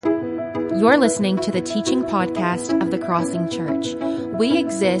You're listening to the teaching podcast of The Crossing Church. We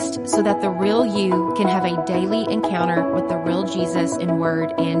exist so that the real you can have a daily encounter with the real Jesus in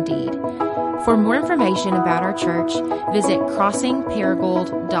word and deed. For more information about our church, visit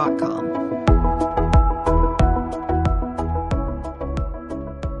crossingparagould.com.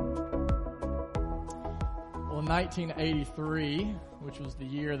 Well, in 1983, which was the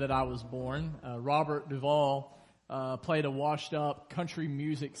year that I was born, Robert Duvall played a washed-up country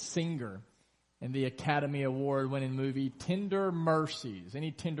music singer in the Academy Award-winning movie Tender Mercies.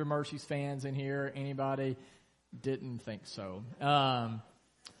 Any Tender Mercies fans in here? Anybody? Didn't think so. Well,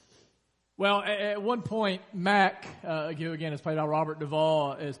 at one point, Mac, who again is played by Robert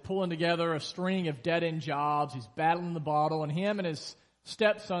Duvall, is pulling together a string of dead-end jobs. He's battling the bottle, and him and his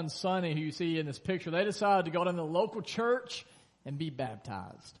stepson, Sonny, who you see in this picture, they decide to go down to the local church and be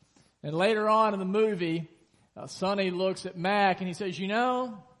baptized. And later on in the movie, Sonny looks at Mac and he says,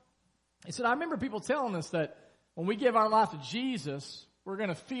 he said, I remember people telling us that when we give our life to Jesus, we're going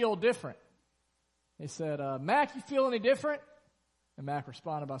to feel different. He said, Mac, you feel any different? And Mac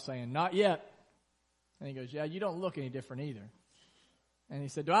responded by saying, not yet. And he goes, yeah, you don't look any different either. And he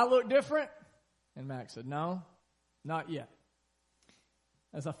said, do I look different? And Mac said, no, not yet.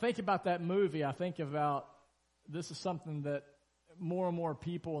 As I think about that movie, I think about this is something that more and more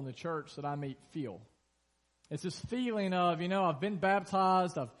people in the church that I meet feel. It's this feeling of, I've been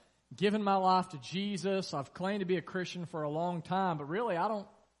baptized, I've given my life to Jesus, I've claimed to be a Christian for a long time, but really I don't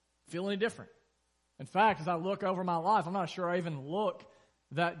feel any different. In fact, as I look over my life, I'm not sure I even look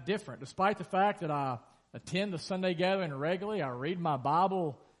that different. Despite the fact that I attend the Sunday gathering regularly, I read my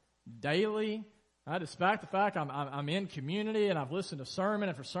Bible daily, despite the fact I'm in community and I've listened to sermon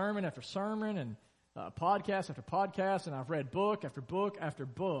after sermon after sermon and podcast after podcast, and I've read book after book after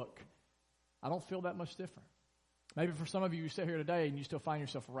book, I don't feel that much different. Maybe for some of you sit here today and you still find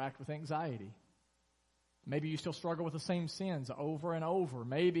yourself racked with anxiety. Maybe you still struggle with the same sins over and over.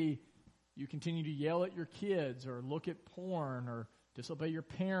 Maybe you continue to yell at your kids or look at porn or disobey your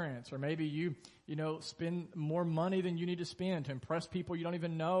parents, or maybe you spend more money than you need to spend to impress people you don't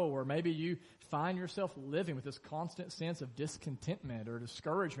even know, or maybe you find yourself living with this constant sense of discontentment or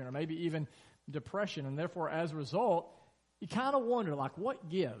discouragement or maybe even depression, and therefore as a result, you kind of wonder, what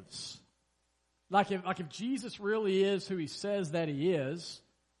gives? If Jesus really is who he says that he is,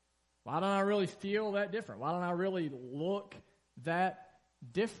 why don't I really feel that different? Why don't I really look that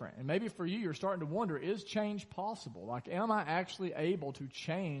different? And maybe for you, you're starting to wonder, is change possible? Am I actually able to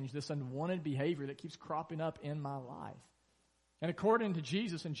change this unwanted behavior that keeps cropping up in my life? And according to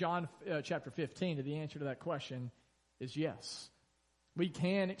Jesus in John chapter 15, the answer to that question is yes. We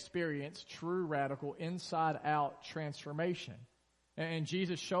can experience true radical inside-out transformation. And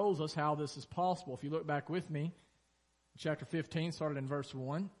Jesus shows us how this is possible. If you look back with me, chapter 15, started in verse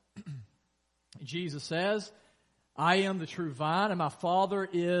 1, Jesus says, I am the true vine, and my Father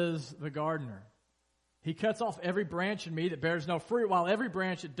is the gardener. He cuts off every branch in me that bears no fruit, while every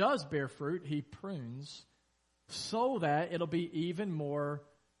branch that does bear fruit, he prunes, so that it'll be even more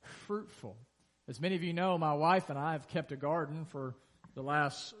fruitful. As many of you know, my wife and I have kept a garden for the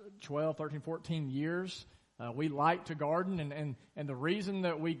last 12, 13, 14 years. We like to garden, and the reason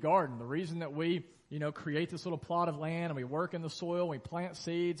that we garden, the reason that we, create this little plot of land and we work in the soil, and we plant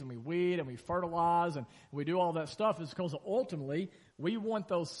seeds and we weed and we fertilize and we do all that stuff is because ultimately we want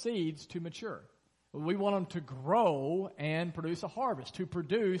those seeds to mature. We want them to grow and produce a harvest, to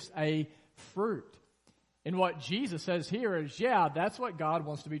produce a fruit. And what Jesus says here is, that's what God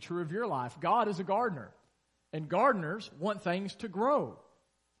wants to be true of your life. God is a gardener, and gardeners want things to grow.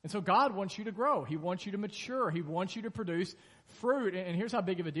 And so God wants you to grow. He wants you to mature. He wants you to produce fruit. And here's how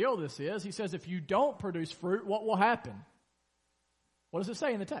big of a deal this is. He says if you don't produce fruit, what will happen? What does it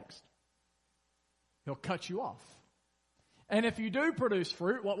say in the text? He'll cut you off. And if you do produce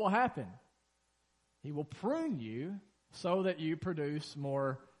fruit, what will happen? He will prune you so that you produce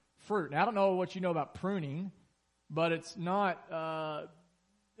more fruit. Now, I don't know what you know about pruning, but it's not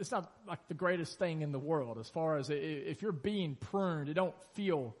like the greatest thing in the world as far as if you're being pruned, it don't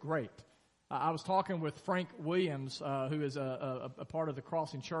feel great. I was talking with Frank Williams, who is a part of the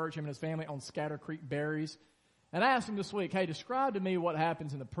Crossing Church, him and his family on Scatter Creek Berries. And I asked him this week, hey, describe to me what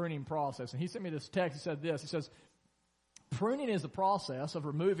happens in the pruning process. And he sent me this text. He said this. He says, pruning is the process of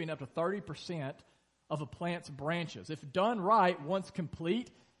removing up to 30% of a plant's branches. If done right, once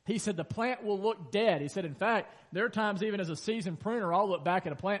complete, he said the plant will look dead. He said, in fact, there are times even as a seasoned pruner, I'll look back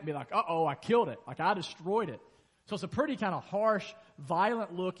at a plant and be like, uh-oh, I killed it. I destroyed it. So it's a pretty kind of harsh,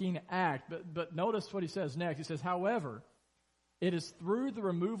 violent-looking act. But notice what he says next. He says, however, it is through the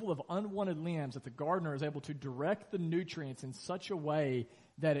removal of unwanted limbs that the gardener is able to direct the nutrients in such a way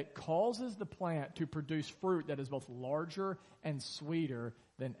that it causes the plant to produce fruit that is both larger and sweeter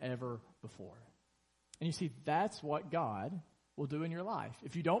than ever before. And you see, that's what God will do in your life.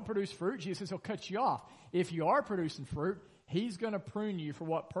 If you don't produce fruit, Jesus says he'll cut you off. If you are producing fruit, he's going to prune you for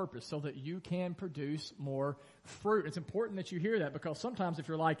what purpose? So that you can produce more fruit. It's important that you hear that, because sometimes if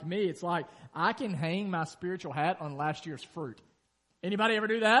you're like me, it's like I can hang my spiritual hat on last year's fruit. Anybody ever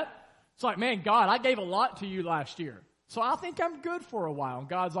do that? It's like, man, God, I gave a lot to you last year, so I think I'm good for a while. And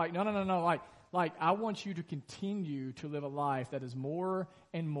God's like, no. Like I want you to continue to live a life that is more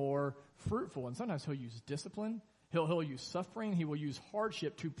and more fruitful. And sometimes he'll use discipline. He'll use suffering. He will use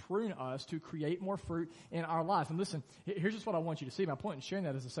hardship to prune us, to create more fruit in our lives. And listen, here's just what I want you to see. My point in sharing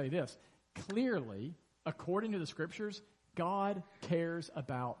that is to say this. Clearly, according to the Scriptures, God cares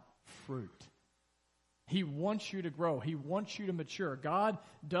about fruit. He wants you to grow. He wants you to mature. God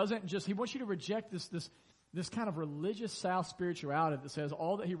doesn't just, he wants you to reject this kind of religious South spirituality that says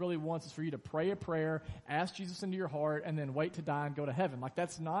all that he really wants is for you to pray a prayer, ask Jesus into your heart, and then wait to die and go to heaven. Like,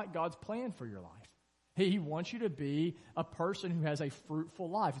 that's not God's plan for your life. He wants you to be a person who has a fruitful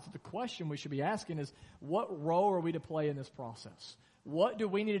life. So the question we should be asking is, what role are we to play in this process? What do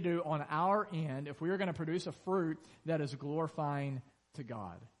we need to do on our end if we are going to produce a fruit that is glorifying to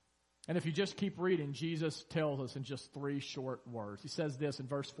God? And if you just keep reading, Jesus tells us in just 3 short words. He says this in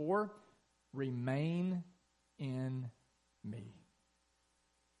verse 4, remain in me.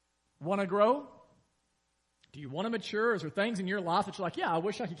 Want to grow? Do you want to mature? Is there things in your life that you're like, yeah, I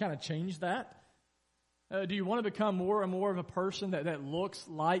wish I could kind of change that? Do you want to become more and more of a person that looks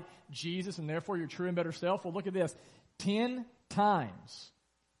like Jesus and therefore your true and better self? Well, look at this. 10 times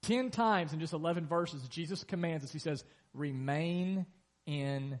in just 11 verses, Jesus commands us. He says, remain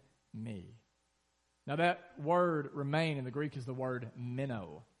in me. Now that word remain in the Greek is the word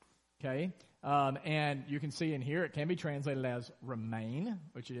meno. Okay? And you can see in here it can be translated as remain,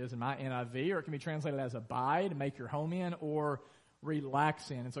 which it is in my NIV, or it can be translated as abide, make your home in, or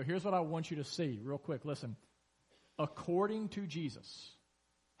relax in. And so here's what I want you to see real quick. Listen, according to Jesus,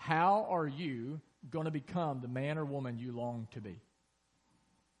 how are you going to become the man or woman you long to be?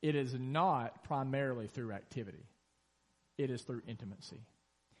 It is not primarily through activity. It is through intimacy.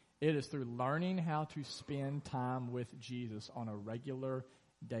 It is through learning how to spend time with Jesus on a regular,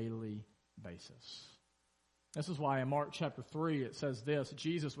 daily basis. This is why in Mark chapter 3 it says this.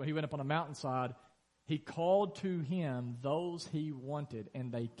 Jesus, when he went up on a mountainside, he called to him those he wanted,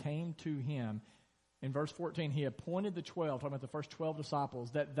 and they came to him. In verse 14, he appointed the 12, talking about the first 12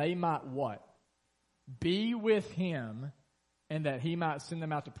 disciples, that they might what? Be with him, and that he might send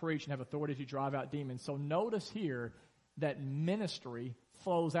them out to preach and have authority to drive out demons. So notice here that ministry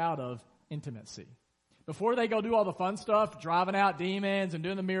flows out of intimacy. Before they go do all the fun stuff, driving out demons and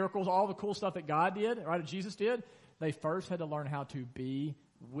doing the miracles, all the cool stuff that God did, right, that Jesus did, they first had to learn how to be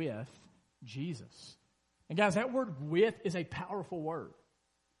with Jesus. And guys, that word with is a powerful word.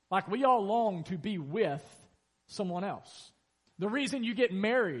 Like, we all long to be with someone else. The reason you get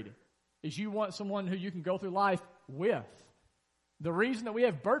married is you want someone who you can go through life with. The reason that we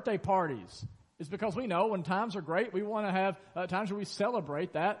have birthday parties is because we know when times are great, we want to have times where we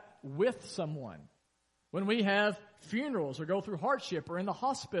celebrate that with someone. When we have funerals or go through hardship or in the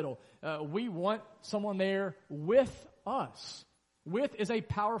hospital, we want someone there with us. With is a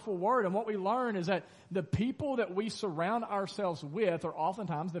powerful word, and what we learn is that the people that we surround ourselves with are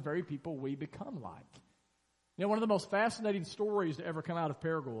oftentimes the very people we become like. You know, one of the most fascinating stories to ever come out of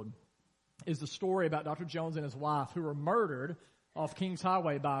Paragould is the story about Dr. Jones and his wife who were murdered off Kings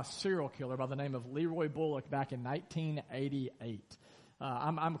Highway by a serial killer by the name of Leroy Bullock back in 1988.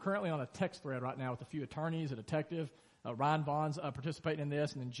 I'm currently on a text thread right now with a few attorneys, a detective. Ryan Vaughn's participating in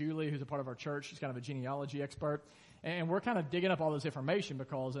this, and then Julie, who's a part of our church, she's kind of a genealogy expert. And we're kind of digging up all this information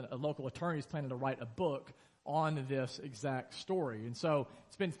because a local attorney is planning to write a book on this exact story. And so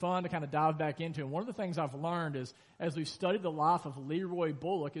it's been fun to kind of dive back into. And one of the things I've learned is, as we've studied the life of Leroy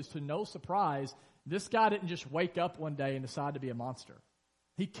Bullock, is to no surprise, this guy didn't just wake up one day and decide to be a monster.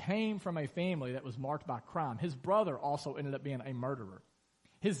 He came from a family that was marked by crime. His brother also ended up being a murderer.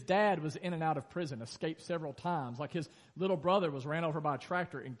 His dad was in and out of prison, escaped several times. Like, his little brother was ran over by a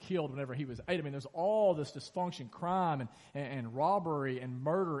tractor and killed whenever he was 8. I mean, there's all this dysfunction, crime, and robbery and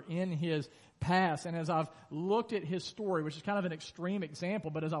murder in his past. And as I've looked at his story, which is kind of an extreme example,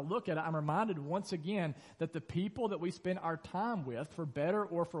 but as I look at it, I'm reminded once again that the people that we spend our time with, for better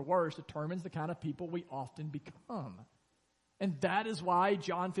or for worse, determines the kind of people we often become. And that is why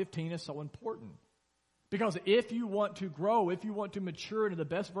John 15 is so important. Because if you want to grow, if you want to mature into the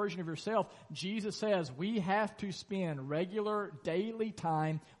best version of yourself, Jesus says we have to spend regular daily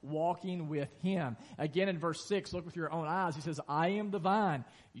time walking with Him. Again, in verse 6, look with your own eyes. He says, I am the vine.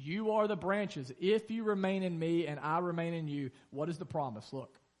 You are the branches. If you remain in me and I remain in you, what is the promise?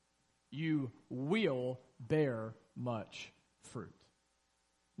 Look, you will bear much fruit.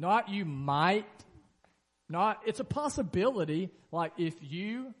 Not you might, not, it's a possibility. Like if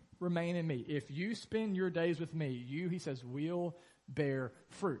you remain in me, if you spend your days with me, you, he says, will bear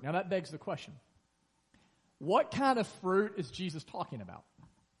fruit. Now that begs the question, what kind of fruit is Jesus talking about?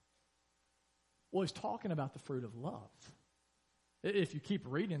 Well, he's talking about the fruit of love. If you keep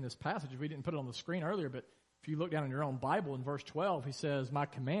reading this passage, we didn't put it on the screen earlier, but if you look down in your own Bible in verse 12, he says, my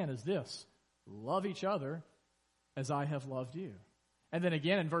command is this, love each other as I have loved you. And then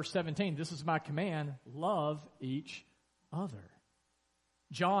again in verse 17, this is my command, love each other.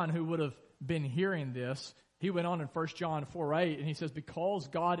 John, who would have been hearing this, he went on in 1 John 4:8, and he says, because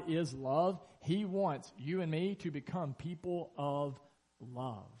God is love, he wants you and me to become people of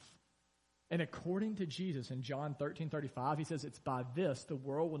love. And according to Jesus in John 13:35, he says, it's by this the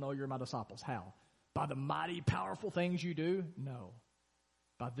world will know you're my disciples. How? By the mighty, powerful things you do? No.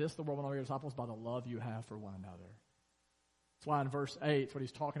 By this the world will know you're disciples, by the love you have for one another. That's why in verse 8, it's what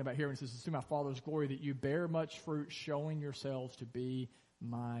he's talking about here, and he says, it's to my Father's glory that you bear much fruit, showing yourselves to be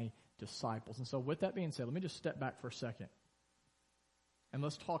my disciples. And so with that being said, let me just step back for a second. And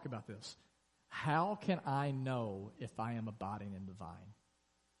let's talk about this. How can I know if I am abiding in the vine?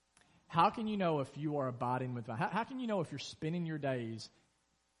 How can you know if you are abiding with the vine? How can you know if you're spending your days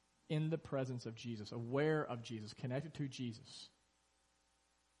in the presence of Jesus, aware of Jesus, connected to Jesus?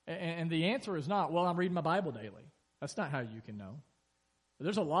 And the answer is not, well, I'm reading my Bible daily. That's not how you can know.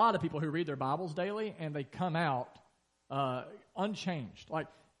 There's a lot of people who read their Bibles daily and they come out unchanged, like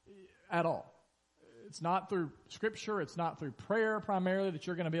at all. It's not through Scripture. It's not through prayer primarily that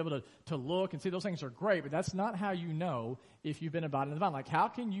you're going to be able to look and see. Those things are great, but that's not how you know if you've been abiding in the vine. Like, how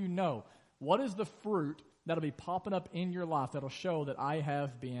can you know? What is the fruit that'll be popping up in your life that'll show that I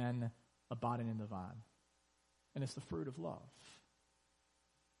have been abiding in the vine? And it's the fruit of love.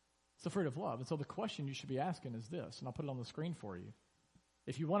 It's the fruit of love. And so the question you should be asking is this, and I'll put it on the screen for you.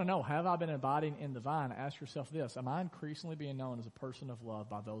 If you want to know, have I been abiding in the vine, ask yourself this, am I increasingly being known as a person of love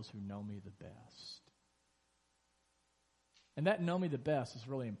by those who know me the best? And that know me the best is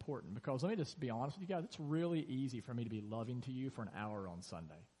really important because let me just be honest with you guys, it's really easy for me to be loving to you for an hour on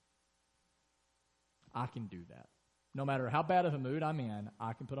Sunday. I can do that. No matter how bad of a mood I'm in,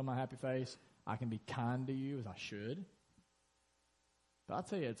 I can put on my happy face. I can be kind to you as I should. But I'll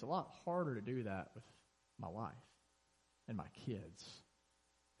tell you, it's a lot harder to do that with my wife and my kids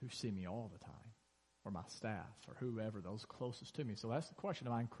who see me all the time, or my staff, or whoever, those closest to me. So that's the question.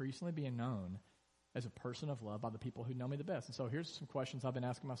 Am I increasingly being known as a person of love by the people who know me the best? And so here's some questions I've been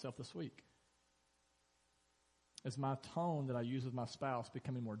asking myself this week. Is my tone that I use with my spouse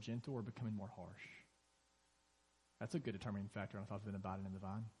becoming more gentle or becoming more harsh? That's a good determining factor on if I've been abiding in the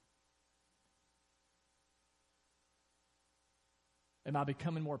vine. Am I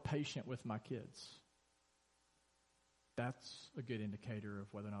becoming more patient with my kids? That's a good indicator of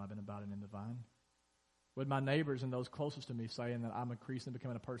whether or not I've been abiding in the vine. Would my neighbors and those closest to me saying that I'm increasingly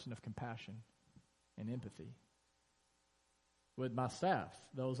becoming a person of compassion and empathy? Would my staff,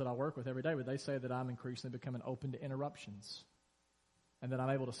 those that I work with every day, would they say that I'm increasingly becoming open to interruptions and that I'm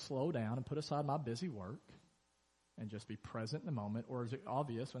able to slow down and put aside my busy work and just be present in the moment? Or is it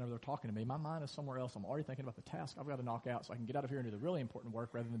obvious whenever they're talking to me, my mind is somewhere else. I'm already thinking about the task I've got to knock out so I can get out of here and do the really important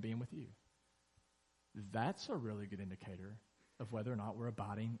work rather than being with you? That's a really good indicator of whether or not we're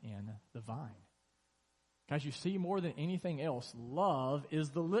abiding in the vine. Guys, you see, more than anything else, love is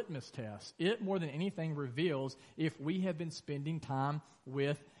the litmus test. It, more than anything, reveals if we have been spending time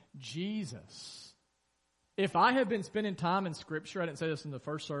with Jesus. If I have been spending time in Scripture, I didn't say this in the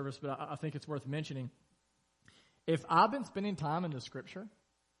first service, but I think it's worth mentioning. If I've been spending time in the Scripture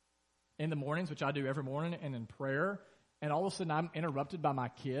in the mornings, which I do every morning, and in prayer, and all of a sudden I'm interrupted by my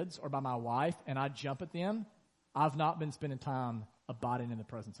kids or by my wife, and I jump at them, I've not been spending time abiding in the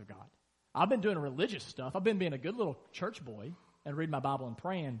presence of God. I've been doing religious stuff. I've been being a good little church boy and reading my Bible and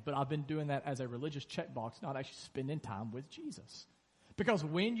praying, but I've been doing that as a religious checkbox, not actually spending time with Jesus. Because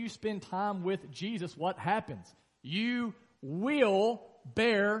when you spend time with Jesus, what happens? You will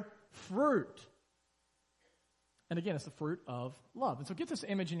bear fruit. And again, it's the fruit of love. And so get this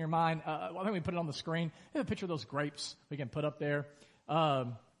image in your mind. I think we put it on the screen. Here's a picture of those grapes we can put up there.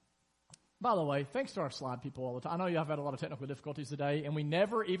 By the way, thanks to our slide people all the time. I know you have had a lot of technical difficulties today, and we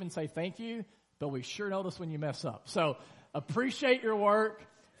never even say thank you, but we sure notice when you mess up. So appreciate your work.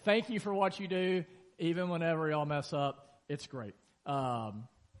 Thank you for what you do. Even whenever y'all mess up, it's great.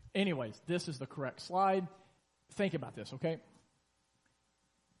 Anyways, this is the correct slide. Think about this, okay?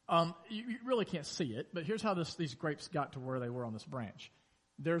 You really can't see it, but here's how these grapes got to where they were on this branch.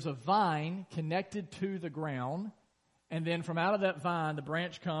 There's a vine connected to the ground, and then from out of that vine, the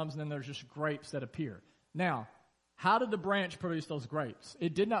branch comes, and then there's just grapes that appear. Now, how did the branch produce those grapes?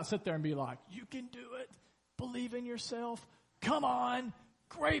 It did not sit there and be like, you can do it. Believe in yourself. Come on.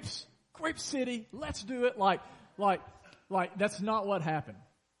 Grapes. Grape City. Let's do it. Like that's not what happened.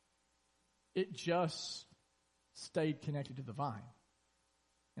 It just stayed connected to the vine.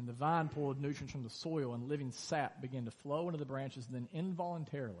 And the vine pulled nutrients from the soil, and living sap began to flow into the branches, and then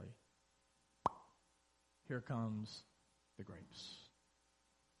involuntarily, here comes the grapes.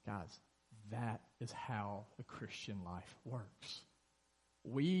 Guys, that is how the Christian life works.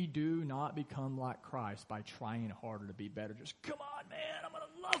 We do not become like Christ by trying harder to be better. Just, come on, man, I'm going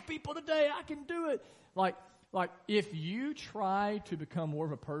to love people today. I can do it. Like if you try to become more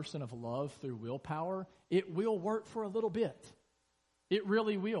of a person of love through willpower, it will work for a little bit. It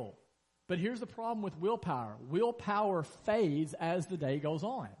really will. But here's the problem with willpower. Willpower fades as the day goes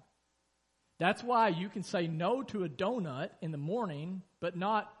on. That's why you can say no to a donut in the morning, but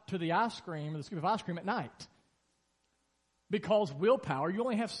not to the ice cream or the scoop of ice cream at night. Because willpower, you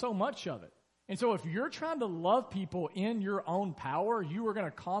only have so much of it. And so if you're trying to love people in your own power, you are going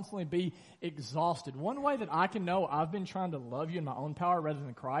to constantly be exhausted. One way that I can know I've been trying to love you in my own power rather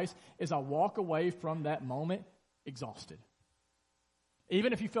than Christ is I walk away from that moment exhausted.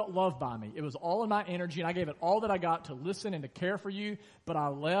 Even if you felt loved by me, it was all in my energy, and I gave it all that I got to listen and to care for you, but I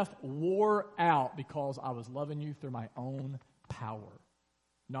left wore out because I was loving you through my own power,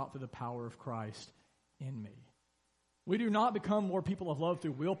 not through the power of Christ in me. We do not become more people of love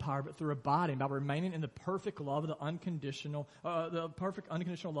through willpower, but through abiding, by remaining in the perfect love of the perfect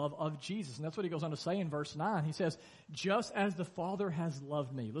unconditional love of Jesus. And that's what he goes on to say in verse 9. He says, just as the Father has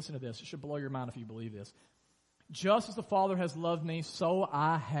loved me. Listen to this. It should blow your mind if you believe this. Just as the Father has loved me, so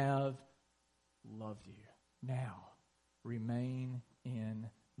I have loved you. Now, remain in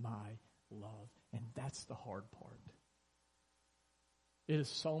my love. And that's the hard part. It is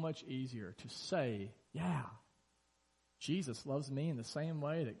so much easier to say, yeah, Jesus loves me in the same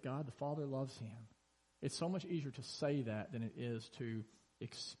way that God the Father loves him. It's so much easier to say that than it is to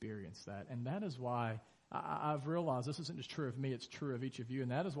experience that. And that is why I've realized this isn't just true of me, it's true of each of you.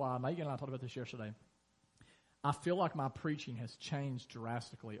 And that is why, Megan and I talked about this yesterday, I feel like my preaching has changed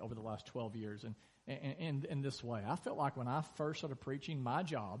drastically over the last 12 years in this way. I felt like when I first started preaching, my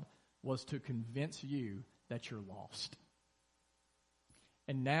job was to convince you that you're lost.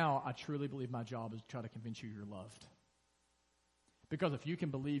 And now I truly believe my job is to try to convince you you're loved. Because if you can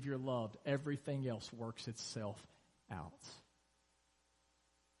believe you're loved, everything else works itself out.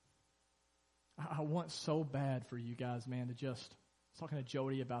 I want so bad for you guys, man, to just... I was talking to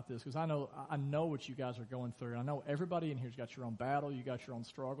Jody about this because I know what you guys are going through. I know everybody in here's got your own battle, you got your own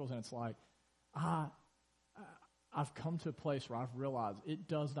struggles, and it's like, I've come to a place where I've realized it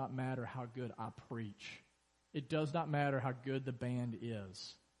does not matter how good I preach. It does not matter how good the band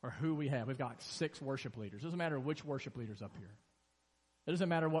is or who we have. We've got like 6 worship leaders. It doesn't matter which worship leader's up here. It doesn't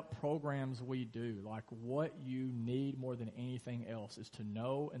matter what programs we do. Like, what you need more than anything else is to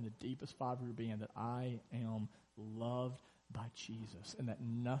know in the deepest fiber of your being that I am loved by Jesus, and that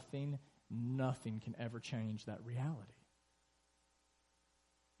nothing can ever change that reality.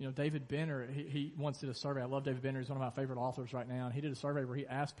 You know, David Benner, he once did a survey. I love David Benner. He's one of my favorite authors right now. And he did a survey where he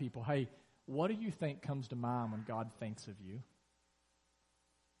asked people, hey, what do you think comes to mind when God thinks of you?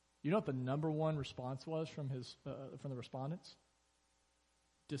 You know what the number one response was from the respondents?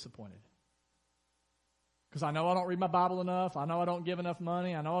 Disappointed. Because I know I don't read my Bible enough. I know I don't give enough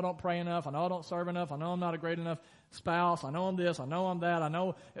money. I know I don't pray enough. I know I don't serve enough. I know I'm not a great enough spouse. I know I'm this. I know I'm that. I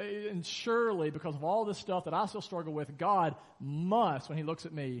know. And surely, because of all this stuff that I still struggle with, God must, when he looks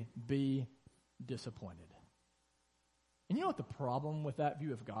at me, be disappointed. And you know what the problem with that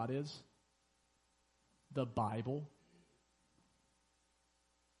view of God is? The Bible.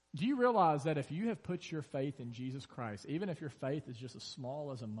 Do you realize that if you have put your faith in Jesus Christ, even if your faith is just as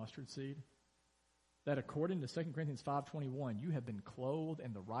small as a mustard seed, that according to 2 Corinthians 5:21, you have been clothed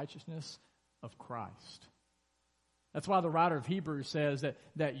in the righteousness of Christ. That's why the writer of Hebrews says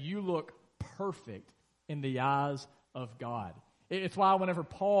that you look perfect in the eyes of God. It's why whenever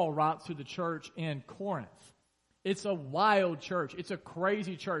Paul writes to the church in Corinth, it's a wild church. It's a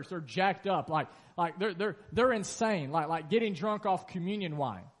crazy church. They're jacked up. Like they're insane. Like getting drunk off communion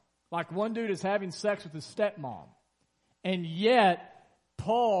wine. Like one dude is having sex with his stepmom. And yet,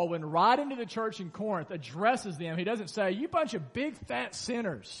 Paul, when writing to the church in Corinth, addresses them. He doesn't say, you bunch of big fat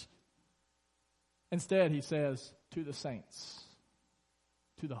sinners. Instead, he says, to the saints,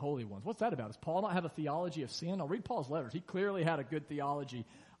 to the holy ones. What's that about? Does Paul not have a theology of sin? Now, read Paul's letters. He clearly had a good theology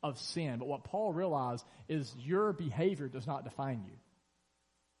of sin. But what Paul realized is your behavior does not define you.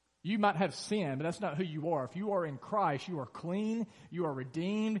 You might have sin, but that's not who you are. If you are in Christ, you are clean, you are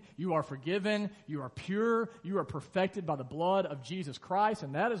redeemed, you are forgiven, you are pure, you are perfected by the blood of Jesus Christ.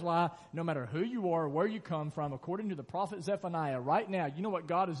 And that is why no matter who you are, where you come from, according to the prophet Zephaniah, right now, you know what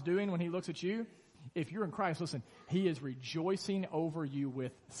God is doing when he looks at you? If you're in Christ, listen, he is rejoicing over you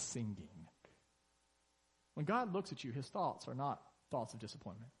with singing. When God looks at you, his thoughts are not thoughts of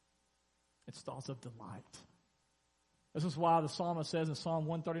disappointment. It's thoughts of delight. This is why the psalmist says in Psalm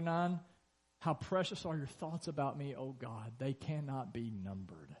 139, how precious are your thoughts about me, O God. They cannot be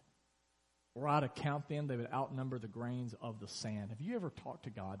numbered. Were I to count them, they would outnumber the grains of the sand. Have you ever talked to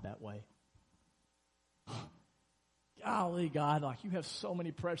God that way? Golly, God, like you have so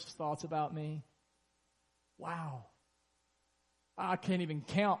many precious thoughts about me. Wow. I can't even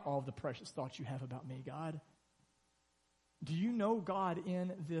count all of the precious thoughts you have about me, God. Do you know God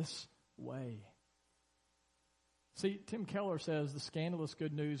in this way? See, Tim Keller says the scandalous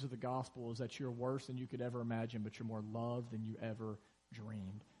good news of the gospel is that you're worse than you could ever imagine, but you're more loved than you ever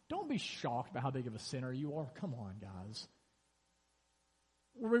dreamed. Don't be shocked by how big of a sinner you are. Come on, guys.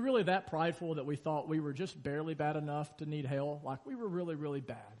 Were we really that prideful that we thought we were just barely bad enough to need hell? Like we were really, really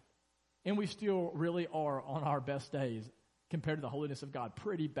bad. And we still really are on our best days compared to the holiness of God.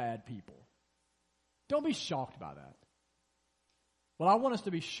 Pretty bad people. Don't be shocked by that. What I want us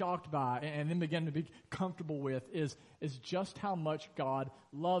to be shocked by and then begin to be comfortable with is just how much God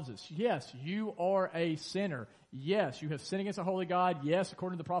loves us. Yes, you are a sinner. Yes, you have sinned against a holy God. Yes,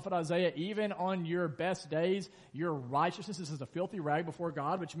 according to the prophet Isaiah, even on your best days, your righteousness is as a filthy rag before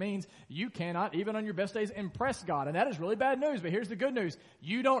God, which means you cannot, even on your best days, impress God. And that is really bad news, but here's the good news.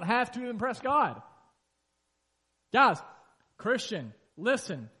 You don't have to impress God. Guys, Christian,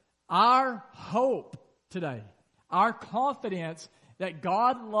 listen, our hope today, our confidence that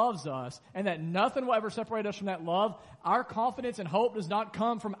God loves us and that nothing will ever separate us from that love, our confidence and hope does not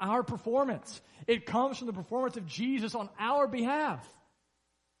come from our performance. It comes from the performance of Jesus on our behalf.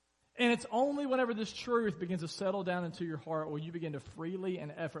 And it's only whenever this truth begins to settle down into your heart will you begin to freely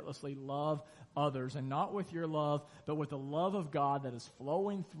and effortlessly love others, and not with your love, but with the love of God that is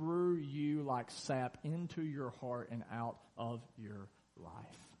flowing through you like sap into your heart and out of your life.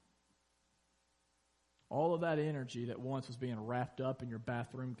 All of that energy that once was being wrapped up in your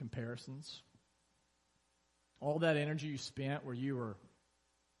bathroom comparisons, all that energy you spent where you were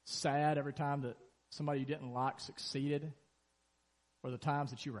sad every time that somebody you didn't like succeeded, or the times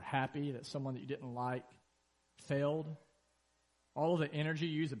that you were happy that someone that you didn't like failed, all of the energy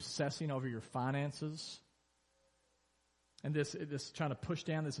you used obsessing over your finances, and this trying to push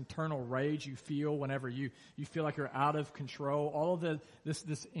down this internal rage you feel whenever you feel like you're out of control, all of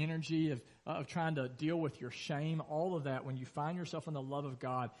this energy of trying to deal with your shame, all of that, when you find yourself in the love of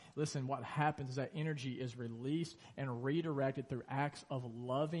God, listen, what happens is that energy is released and redirected through acts of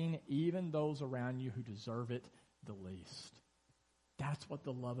loving even those around you who deserve it the least. That's what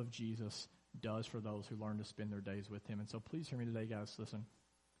the love of Jesus does for those who learn to spend their days with him. And so please hear me today, guys. Listen.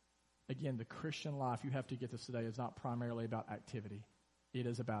 Again, the Christian life, you have to get this today, is not primarily about activity. It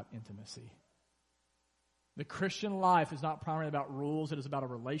is about intimacy. The Christian life is not primarily about rules. It is about a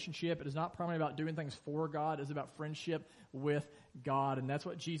relationship. It is not primarily about doing things for God. It is about friendship with God. And that's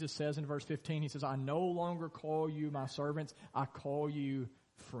what Jesus says in verse 15. He says, I no longer call you my servants. I call you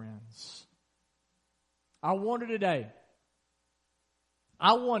friends. I wonder today,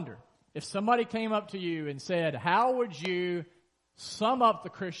 if somebody came up to you and said, how would you sum up the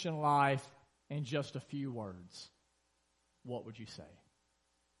Christian life in just a few words? What would you say?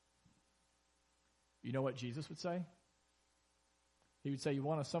 You know what Jesus would say? He would say, you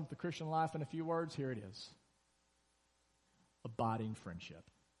want to sum up the Christian life in a few words? Here it is. Abiding friendship.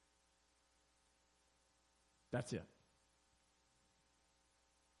 That's it.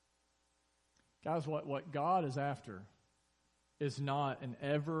 Guys, what God is after is not an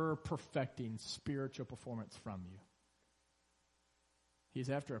ever-perfecting spiritual performance from you. He's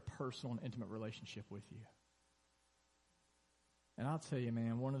after a personal and intimate relationship with you. And I'll tell you,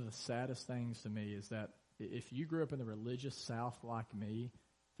 man, one of the saddest things to me is that if you grew up in the religious South like me,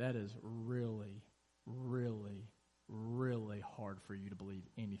 that is really, really, really hard for you to believe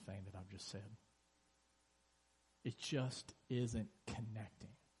anything that I've just said. It just isn't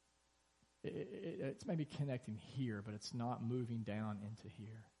connecting. It's maybe connecting here, but it's not moving down into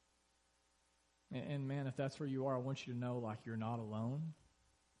here. And man, if that's where you are, I want you to know like you're not alone.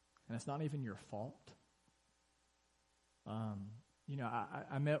 And it's not even your fault.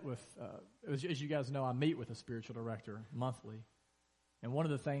 I met with, as you guys know, I meet with a spiritual director monthly. And one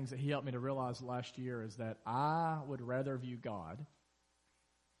of the things that he helped me to realize last year is that I would rather view God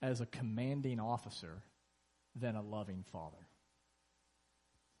as a commanding officer than a loving father.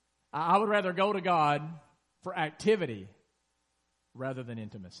 I would rather go to God for activity rather than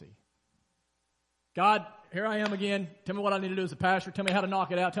intimacy. God, here I am again. Tell me what I need to do as a pastor. Tell me how to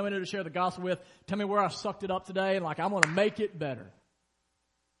knock it out. Tell me who to share the gospel with. Tell me where I sucked it up today. And I'm going to make it better.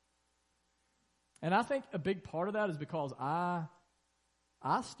 And I think a big part of that is because I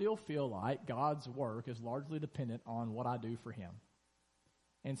still feel like God's work is largely dependent on what I do for Him.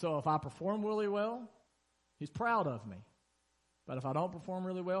 And so if I perform really well, He's proud of me. But if I don't perform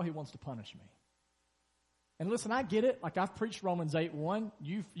really well, He wants to punish me. And listen, I get it. I've preached Romans 8:1.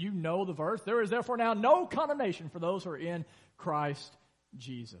 You know the verse. There is therefore now no condemnation for those who are in Christ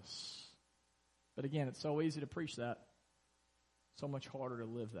Jesus. But again, it's so easy to preach that. So much harder to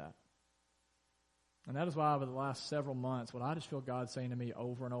live that. And that is why over the last several months, what I just feel God saying to me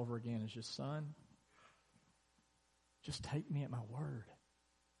over and over again is just, son, just take me at my word.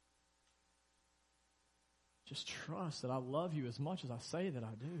 Just trust that I love you as much as I say that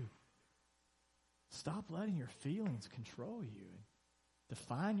I do. Stop letting your feelings control you and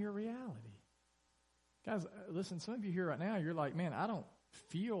define your reality. Guys, listen, some of you here right now, you're like, man, I don't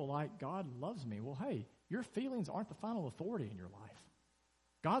feel like God loves me. Well, hey, your feelings aren't the final authority in your life.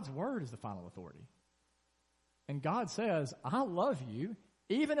 God's word is the final authority. And God says, I love you,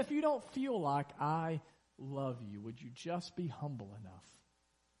 even if you don't feel like I love you. Would you just be humble enough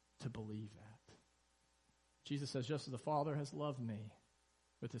to believe that? Jesus says, just as the Father has loved me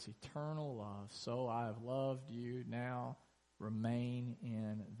with this eternal love, so I have loved you. Now remain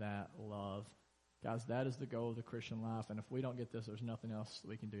in that love. Guys, that is the goal of the Christian life. And if we don't get this, there's nothing else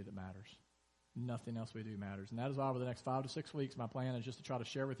we can do that matters. Nothing else we do matters. And that is why over the next 5 to 6 weeks, my plan is just to try to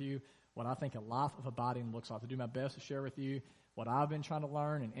share with you what I think a life of abiding looks like, to do my best to share with you what I've been trying to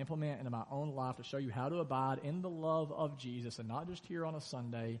learn and implement into my own life to show you how to abide in the love of Jesus, and not just here on a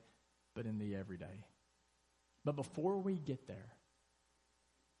Sunday, but in the everyday. But before we get there,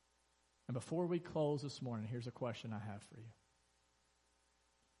 and before we close this morning, here's a question I have for you.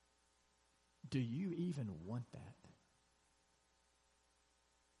 Do you even want that?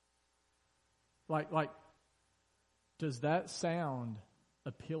 Does that sound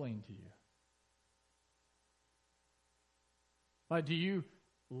appealing to you? Do you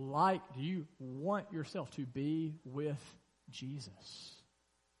want yourself to be with Jesus?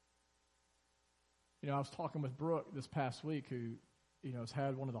 I was talking with Brooke this past week, who, has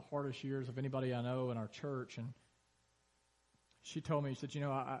had one of the hardest years of anybody I know in our church, and she told me, she said,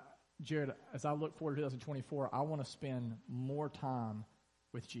 Jared, as I look forward to 2024, I want to spend more time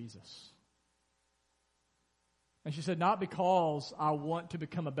with Jesus. And she said, not because I want to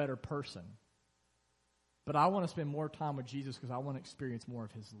become a better person, but I want to spend more time with Jesus because I want to experience more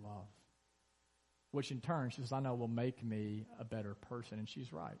of His love. Which in turn, she says, I know will make me a better person. And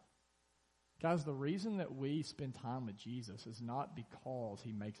she's right. Guys, the reason that we spend time with Jesus is not because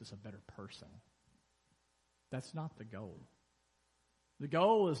He makes us a better person. That's not the goal. The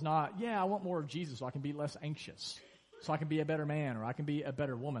goal is not, I want more of Jesus so I can be less anxious, so I can be a better man, or I can be a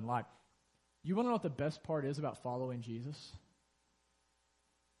better woman. You want to know what the best part is about following Jesus?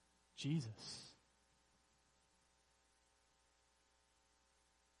 Jesus.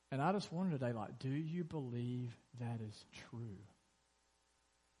 And I just wonder today, do you believe that is true?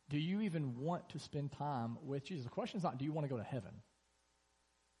 Do you even want to spend time with Jesus? The question is not, do you want to go to heaven?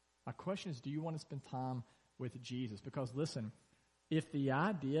 My question is, do you want to spend time with Jesus? Because listen, if the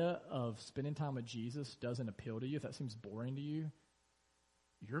idea of spending time with Jesus doesn't appeal to you, if that seems boring to you,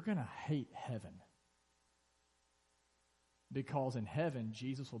 you're going to hate heaven. Because in heaven,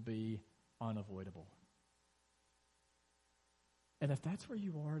 Jesus will be unavoidable. And if that's where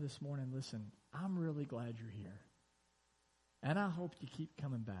you are this morning, listen, I'm really glad you're here. And I hope you keep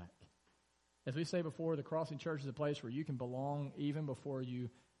coming back. As we say before, the Crossing Church is a place where you can belong even before you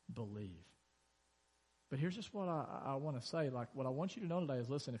believe. But here's just what I want to say. What I want you to know today is,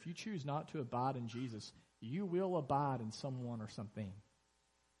 listen, if you choose not to abide in Jesus, you will abide in someone or something.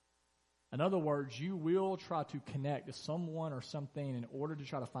 In other words, you will try to connect to someone or something in order to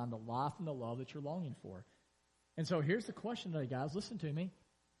try to find the life and the love that you're longing for. And so here's the question today, guys. Listen to me.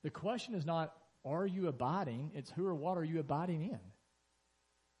 The question is not, are you abiding? It's who or what are you abiding in?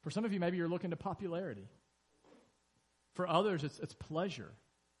 For some of you, maybe you're looking to popularity. For others, it's pleasure.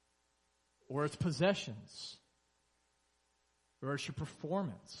 Or it's possessions. Or it's your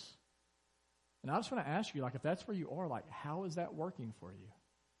performance. And I just want to ask you, if that's where you are, how is that working for you?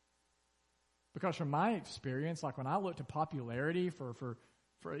 Because from my experience, like when I look to popularity for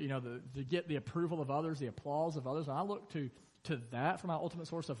to get the approval of others, the applause of others, when I look to that for my ultimate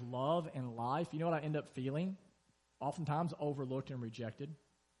source of love and life, you know what I end up feeling? Oftentimes overlooked and rejected.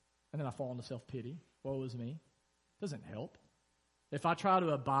 And then I fall into self-pity. Woe is me. Doesn't help. If I try to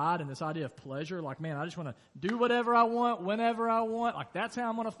abide in this idea of pleasure, like, man, I just want to do whatever I want, whenever I want, like that's how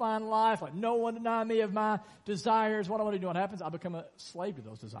I'm going to find life, like no one deny me of my desires, what I want to do. What happens? I become a slave to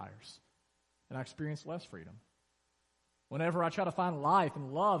those desires. And I experience less freedom. Whenever I try to find life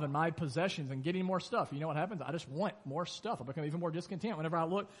and love in my possessions and getting more stuff, you know what happens? I just want more stuff. I become even more discontent. Whenever I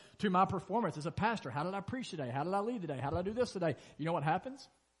look to my performance as a pastor, how did I preach today? How did I lead today? How did I do this today? You know what happens?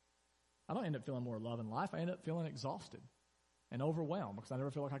 I don't end up feeling more love in life. I end up feeling exhausted and overwhelmed because I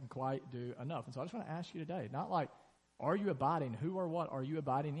never feel like I can quite do enough. And so I just want to ask you today, not like, are you abiding? Who or what are you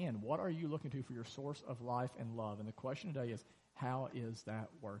abiding in? What are you looking to for your source of life and love? And the question today is, how is that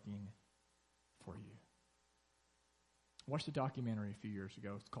working for you? I watched a documentary a few years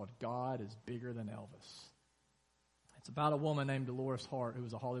ago. It's called God is Bigger Than Elvis. It's about a woman named Dolores Hart who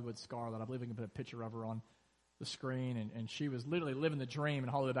was a Hollywood starlet. I believe we can put a picture of her on the screen. And she was literally living the dream in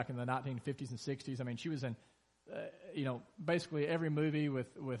Hollywood back in the 1950s and 60s. I mean, she was in basically every movie with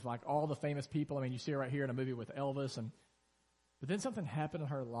like all the famous people. I mean, you see her right here in a movie with Elvis. But then something happened in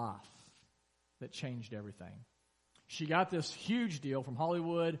her life that changed everything. She got this huge deal from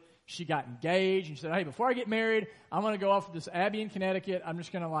Hollywood. She got engaged and she said, hey, before I get married, I'm going to go off to this Abbey in Connecticut. I'm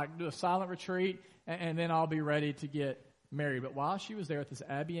just going to like do a silent retreat and then I'll be ready to get married. But while she was there at this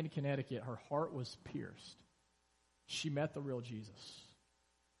Abbey in Connecticut, her heart was pierced. She met the real Jesus.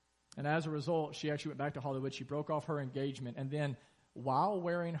 And as a result, she actually went back to Hollywood. She broke off her engagement. And then while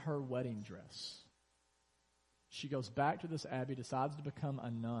wearing her wedding dress, she goes back to this Abbey, decides to become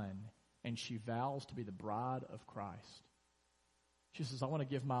a nun, and she vows to be the bride of Christ. She says, I want to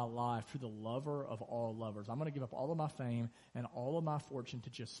give my life to the lover of all lovers. I'm going to give up all of my fame and all of my fortune to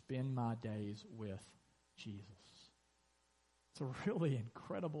just spend my days with Jesus. It's a really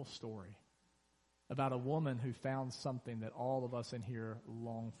incredible story about a woman who found something that all of us in here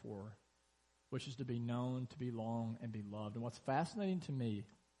long for, which is to be known, to be long, and be loved. And what's fascinating to me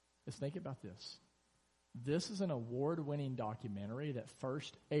is think about this. This is an award-winning documentary that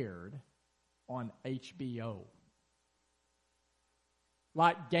first aired on HBO.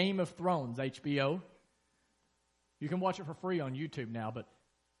 Like Game of Thrones, HBO. You can watch it for free on YouTube now,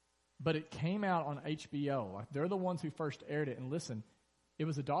 but it came out on HBO. Like they're the ones who first aired it. And listen, it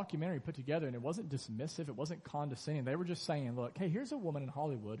was a documentary put together, and it wasn't dismissive. It wasn't condescending. They were just saying, look, hey, here's a woman in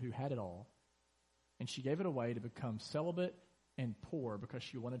Hollywood who had it all, and she gave it away to become celibate and poor because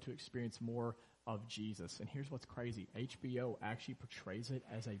she wanted to experience more of Jesus. And here's what's crazy. HBO actually portrays it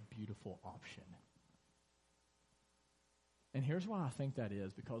as a beautiful option. And here's why I think that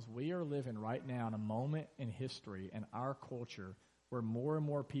is, because we are living right now in a moment in history and our culture where more and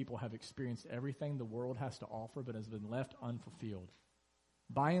more people have experienced everything the world has to offer but has been left unfulfilled.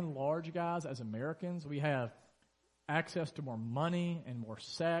 By and large, guys, as Americans, we have access to more money and more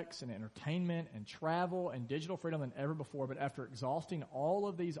sex and entertainment and travel and digital freedom than ever before. But after exhausting all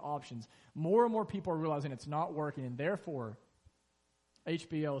of these options, more and more people are realizing it's not working. And therefore,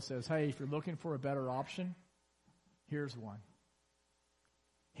 HBO says, hey, if you're looking for a better option, here's one.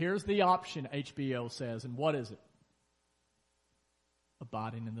 Here's the option, HBO says. And what is it?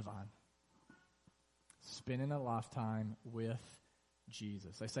 Abiding in the vine. Spending a lifetime with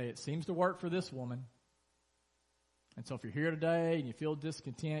Jesus. They say it seems to work for this woman. And so if you're here today and you feel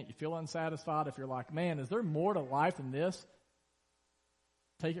discontent, you feel unsatisfied, if you're like, man, is there more to life than this?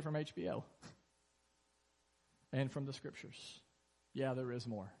 Take it from HBO and from the scriptures. Yeah, there is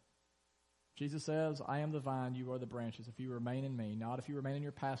more. Jesus says, I am the vine, you are the branches. If you remain in me, not if you remain in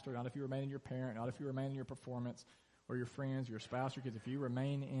your pastor, not if you remain in your parent, not if you remain in your performance or your friends, your spouse, your kids. If you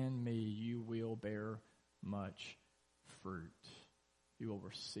remain in me, you will bear much fruit. You will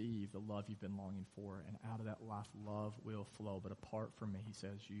receive the love you've been longing for, and out of that life, love will flow. But apart from me, he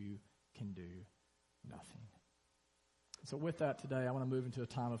says, you can do nothing. So with that today, I want to move into a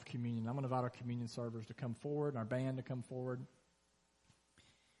time of communion. I'm going to invite our communion servers to come forward and our band to come forward.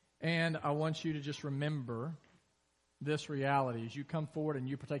 And I want you to just remember this reality. As you come forward and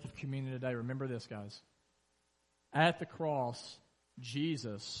you partake of communion today, remember this, guys. At the cross,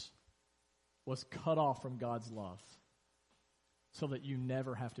 Jesus was cut off from God's love so that you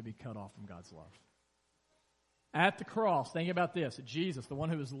never have to be cut off from God's love. At the cross, think about this. Jesus, the one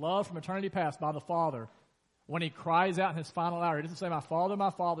who was loved from eternity past by the Father, when he cries out in his final hour, he doesn't say, my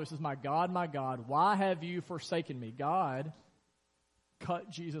Father, he says, my God, why have you forsaken me? God cut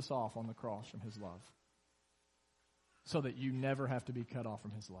Jesus off on the cross from his love so that you never have to be cut off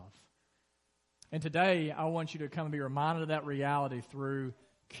from his love. And today, I want you to come and be reminded of that reality through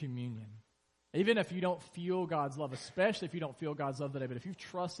communion. Even if you don't feel God's love, especially if you don't feel God's love today, but if you've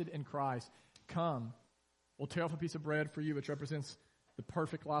trusted in Christ, come. We'll tear off a piece of bread for you, which represents the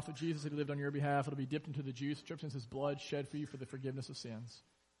perfect life of Jesus that he lived on your behalf. It'll be dipped into the juice, which represents his blood shed for you for the forgiveness of sins.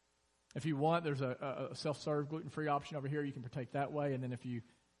 If you want, there's a self-serve gluten-free option over here. You can partake that way. And then if you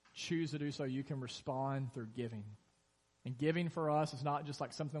choose to do so, you can respond through giving. And giving for us is not just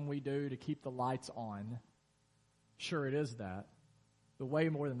like something we do to keep the lights on. Sure, it is that. But way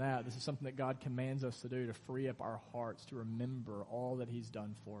more than that, this is something that God commands us to do to free up our hearts to remember all that he's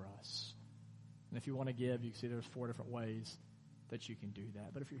done for us. And if you want to give, you can see there's 4 different ways that you can do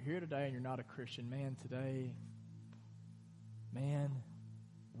that. But if you're here today and you're not a Christian, man, today, man,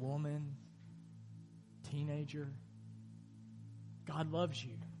 woman, teenager, God loves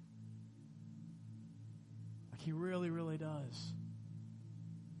you. Like he really, really does.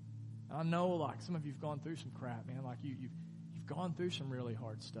 And I know, like, some of you have gone through some crap, man. Like you've gone through some really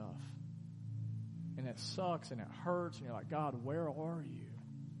hard stuff. And it sucks and it hurts and you're like, God, where are you?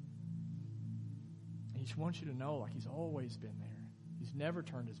 And he just wants you to know, like, he's always been there. He's never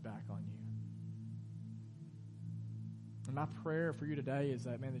turned his back on you. And my prayer for you today is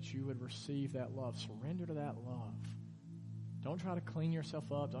that, man, that you would receive that love. Surrender to that love. Don't try to clean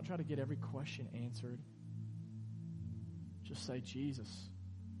yourself up. Don't try to get every question answered. Just say, Jesus,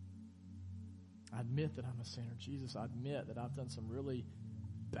 I admit that I'm a sinner. Jesus, I admit that I've done some really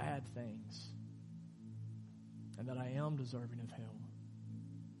bad things and that I am deserving of hell.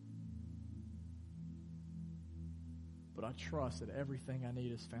 But I trust that everything I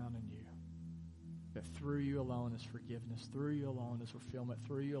need is found in you. That through you alone is forgiveness. Through you alone is fulfillment.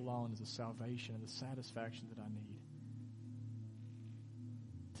 Through you alone is the salvation and the satisfaction that I need.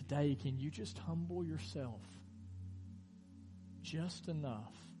 Today, can you just humble yourself just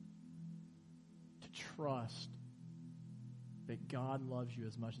enough to trust that God loves you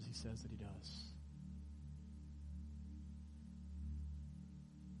as much as he says that he does?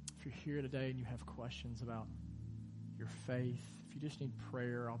 If you're here today and you have questions about your faith, if you just need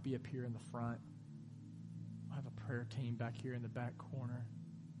prayer, I'll be up here in the front. I have a prayer team back here in the back corner.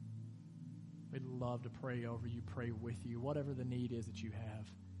 We'd love to pray over you, pray with you, whatever the need is that you have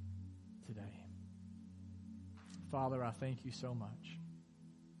today. Father, I thank you so much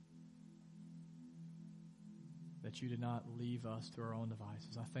that you did not leave us to our own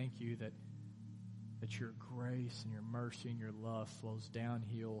devices. I thank you that your grace and your mercy and your love flows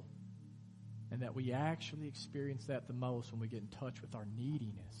downhill, and that we actually experience that the most when we get in touch with our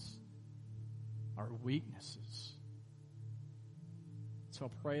neediness, our weaknesses. So I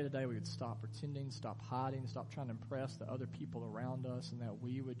pray today we would stop pretending, stop hiding, stop trying to impress the other people around us, and that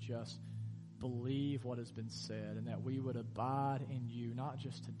we would just believe what has been said, and that we would abide in you, not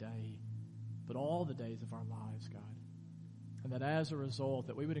just today, but all the days of our lives, God. And that as a result,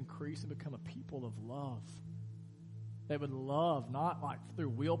 that we would increase and become a people of love. They would love, not like through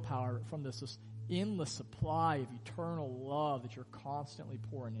willpower, but from this endless supply of eternal love that you're constantly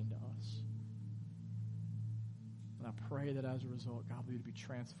pouring into us. And I pray that as a result, God, we would be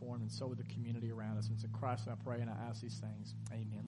transformed, and so would the community around us. And it's in Christ I pray and I ask these things. Amen.